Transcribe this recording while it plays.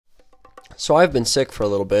So I've been sick for a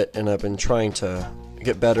little bit, and I've been trying to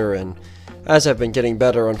get better, and as I've been getting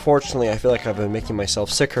better, unfortunately, I feel like I've been making myself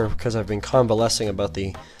sicker because I've been convalescing about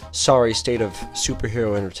the sorry state of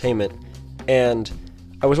superhero entertainment. And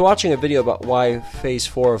I was watching a video about why Phase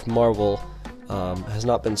 4 of Marvel has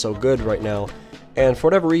not been so good right now, and for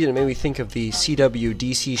whatever reason, it made me think of the CW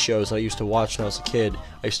DC shows that I used to watch when I was a kid.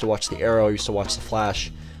 I used to watch The Arrow, I used to watch The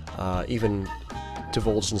Flash, even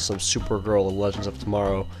divulged in some Supergirl and Legends of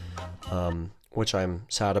Tomorrow, which I'm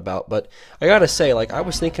sad about. But I gotta say, like, I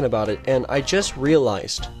was thinking about it, and I just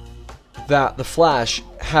realized that The Flash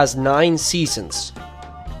has 9 seasons.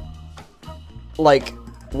 Like,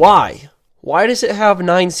 why? Why does it have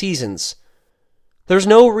 9 seasons? There's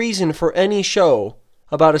no reason for any show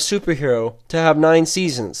about a superhero to have 9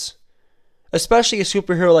 seasons. Especially a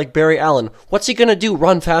superhero like Barry Allen. What's he gonna do,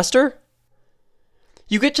 run faster?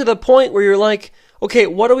 You get to the point where you're like, okay,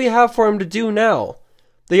 what do we have for him to do now?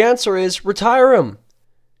 The answer is, retire him.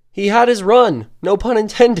 He had his run, no pun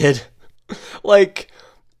intended. Like,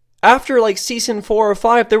 after like season 4 or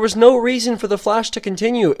 5, there was no reason for The Flash to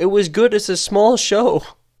continue. It was good as a small show.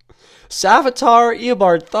 Savitar,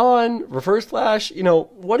 Eobard Thawne, Reverse Flash, you know,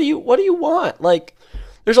 what do you want? Like,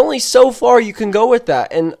 there's only so far you can go with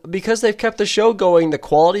that, and because they've kept the show going, the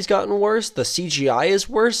quality's gotten worse, the CGI is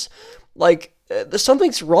worse, like,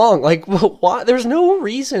 something's wrong. Like, why? There's no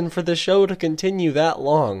reason for the show to continue that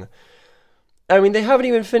long. I mean, they haven't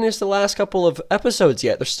even finished the last couple of episodes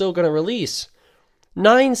yet. They're still going to release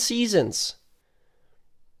 9 seasons.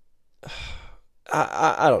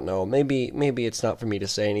 I don't know. Maybe it's not for me to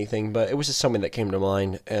say anything, but it was just something that came to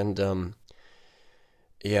mind, and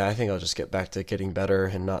yeah, I think I'll just get back to getting better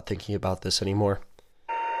and not thinking about this anymore.